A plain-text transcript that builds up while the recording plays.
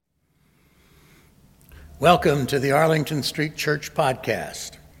Welcome to the Arlington Street Church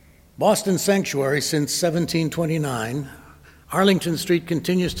Podcast. Boston Sanctuary since 1729, Arlington Street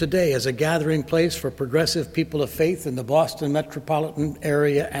continues today as a gathering place for progressive people of faith in the Boston metropolitan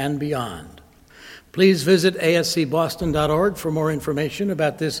area and beyond. Please visit ascboston.org for more information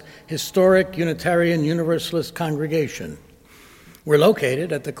about this historic Unitarian Universalist congregation. We're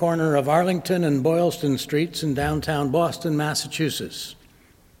located at the corner of Arlington and Boylston Streets in downtown Boston, Massachusetts.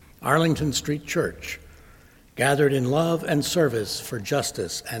 Arlington Street Church, gathered in love and service for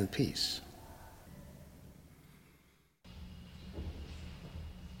justice and peace.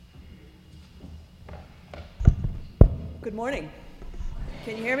 Good morning.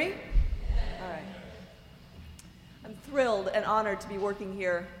 Can you hear me? All right. I'm thrilled and honored to be working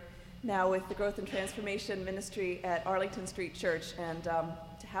here now with the Growth and Transformation Ministry at Arlington Street Church and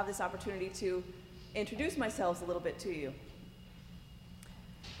to have this opportunity to introduce myself a little bit to you.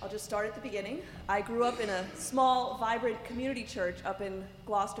 I'll just start at the beginning. I grew up in a small, vibrant community church up in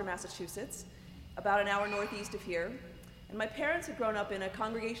Gloucester, Massachusetts, about an hour northeast of here. And my parents had grown up in a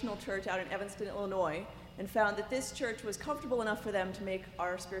congregational church out in Evanston, Illinois, and found that this church was comfortable enough for them to make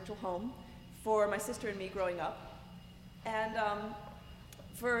our spiritual home for my sister and me growing up. And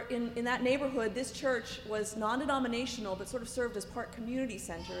in that neighborhood, this church was non-denominational, but sort of served as part community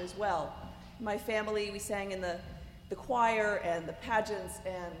center as well. My family, we sang in the choir and the pageants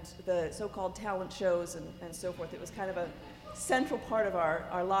and the so-called talent shows and so forth. It was kind of a central part of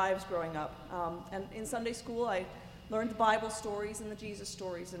our lives growing up. And in Sunday school, I learned the Bible stories and the Jesus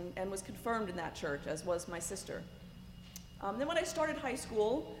stories and was confirmed in that church, as was my sister. Then when I started high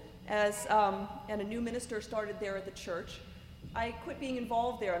school, and a new minister started there at the church, I quit being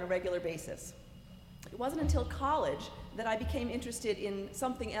involved there on a regular basis. It wasn't until college that I became interested in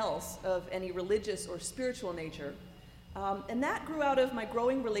something else of any religious or spiritual nature. And that grew out of my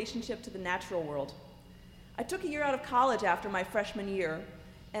growing relationship to the natural world. I took a year out of college after my freshman year,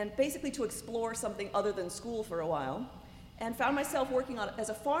 and basically to explore something other than school for a while, and found myself working as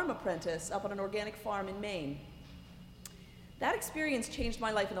a farm apprentice up on an organic farm in Maine. That experience changed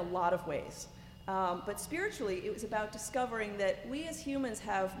my life in a lot of ways. But spiritually, it was about discovering that we as humans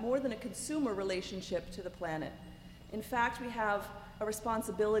have more than a consumer relationship to the planet. In fact, we have a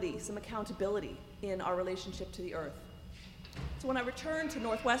responsibility, some accountability in our relationship to the earth. So when I returned to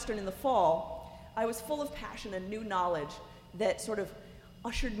Northwestern in the fall, I was full of passion and new knowledge that sort of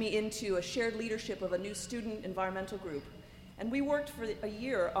ushered me into a shared leadership of a new student environmental group. And we worked for a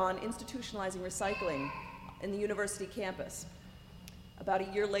year on institutionalizing recycling in the university campus. About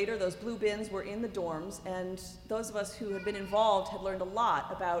a year later, those blue bins were in the dorms, and those of us who had been involved had learned a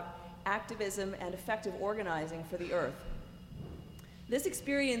lot about activism and effective organizing for the earth. This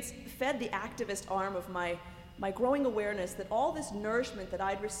experience fed the activist arm of my growing awareness that all this nourishment that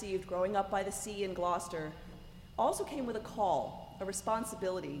I'd received growing up by the sea in Gloucester also came with a call, a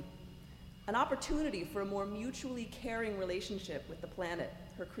responsibility, an opportunity for a more mutually caring relationship with the planet,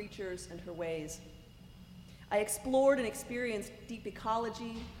 her creatures, and her ways. I explored and experienced deep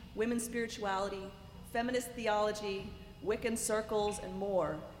ecology, women's spirituality, feminist theology, Wiccan circles, and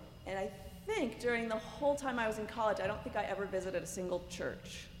more. And I think during the whole time I was in college, I don't think I ever visited a single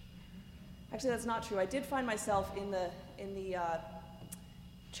church. Actually, that's not true. I did find myself in the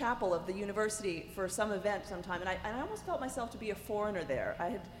chapel of the university for some event sometime, and I almost felt myself to be a foreigner there.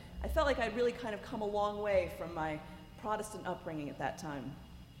 I felt like I'd really kind of come a long way from my Protestant upbringing at that time.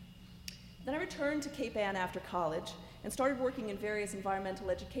 Then I returned to Cape Ann after college and started working in various environmental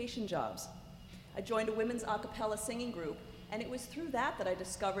education jobs. I joined a women's a cappella singing group, and it was through that I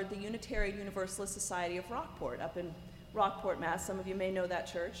discovered the Unitarian Universalist Society of Rockport, up in Rockport, Mass. Some of you may know that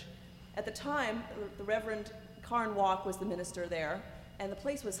church. At the time, the Reverend Karen Walk was the minister there, and the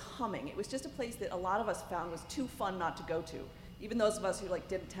place was humming. It was just a place that a lot of us found was too fun not to go to, even those of us who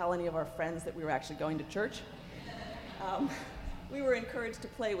didn't tell any of our friends that we were actually going to church. We were encouraged to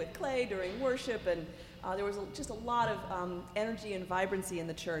play with clay during worship, and there was just a lot of energy and vibrancy in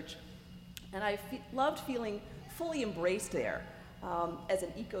the church. And I loved feeling fully embraced there as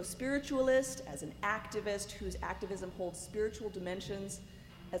an eco-spiritualist, as an activist whose activism holds spiritual dimensions,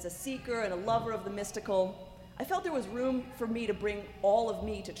 as a seeker and a lover of the mystical. I felt there was room for me to bring all of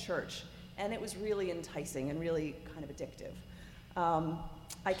me to church, and it was really enticing and really kind of addictive.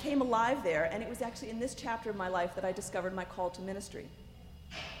 I came alive there, and it was actually in this chapter of my life that I discovered my call to ministry.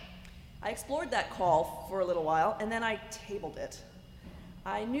 I explored that call for a little while, and then I tabled it.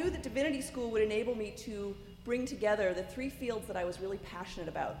 I knew that divinity school would enable me to bring together the three fields that I was really passionate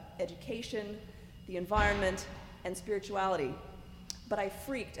about: education, the environment, and spirituality. But I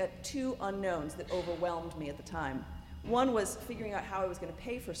freaked at two unknowns that overwhelmed me at the time. One was figuring out how I was going to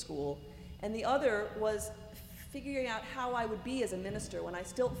pay for school, and the other was figuring out how I would be as a minister when I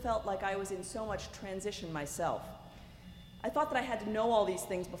still felt like I was in so much transition myself. I thought that I had to know all these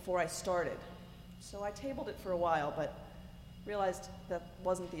things before I started, so I tabled it for a while, but realized that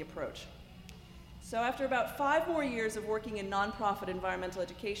wasn't the approach. So after about 5 more years of working in nonprofit environmental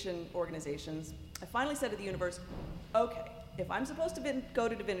education organizations, I finally said to the universe, okay, if I'm supposed to go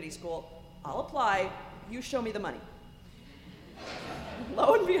to divinity school, I'll apply, you show me the money.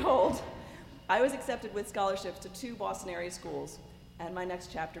 Lo and behold, I was accepted with scholarships to 2 Boston area schools, and my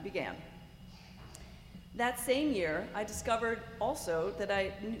next chapter began. That same year, I discovered also that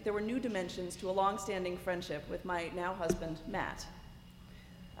there were new dimensions to a long-standing friendship with my now husband, Matt.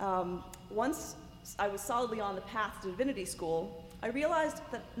 Once I was solidly on the path to divinity school, I realized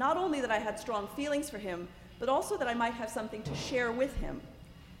that not only that I had strong feelings for him, but also that I might have something to share with him.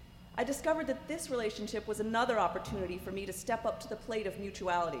 I discovered that this relationship was another opportunity for me to step up to the plate of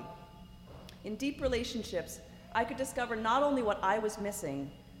mutuality. In deep relationships, I could discover not only what I was missing,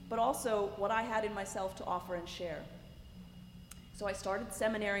 but also what I had in myself to offer and share. So I started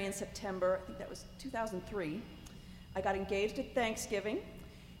seminary in September, I think that was 2003. I got engaged at Thanksgiving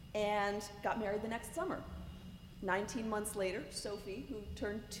and got married the next summer. 19 months later, Sophie, who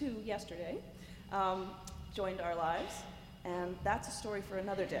turned 2 yesterday, joined our lives, and that's a story for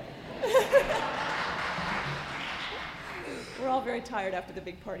another day. We're all very tired after the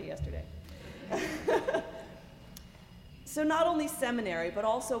big party yesterday. So not only seminary, but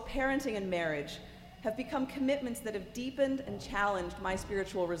also parenting and marriage have become commitments that have deepened and challenged my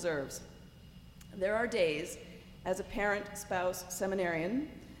spiritual reserves. There are days, as a parent, spouse, seminarian,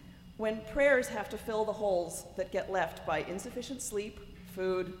 when prayers have to fill the holes that get left by insufficient sleep,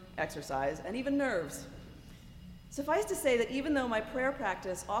 food, exercise, and even nerves. Suffice to say that even though my prayer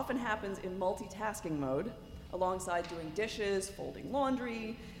practice often happens in multitasking mode, alongside doing dishes, folding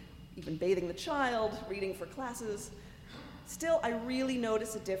laundry, even bathing the child, reading for classes, still I really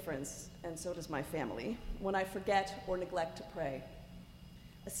notice a difference, and so does my family, when I forget or neglect to pray.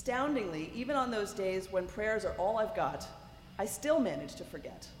 Astoundingly, even on those days when prayers are all I've got, I still manage to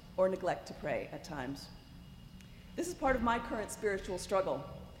forget or neglect to pray at times. This is part of my current spiritual struggle.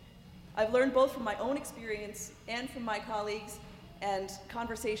 I've learned both from my own experience and from my colleagues and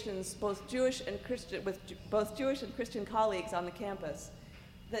conversations both Jewish and Christian, with both Jewish and Christian colleagues on the campus,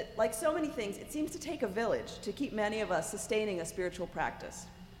 that like so many things, it seems to take a village to keep many of us sustaining a spiritual practice.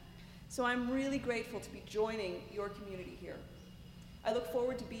 So I'm really grateful to be joining your community here. I look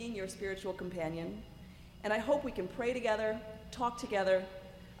forward to being your spiritual companion, and I hope we can pray together, talk together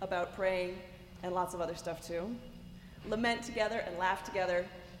about praying, and lots of other stuff too, lament together and laugh together,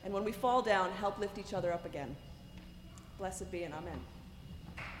 and when we fall down, help lift each other up again. Blessed be and amen.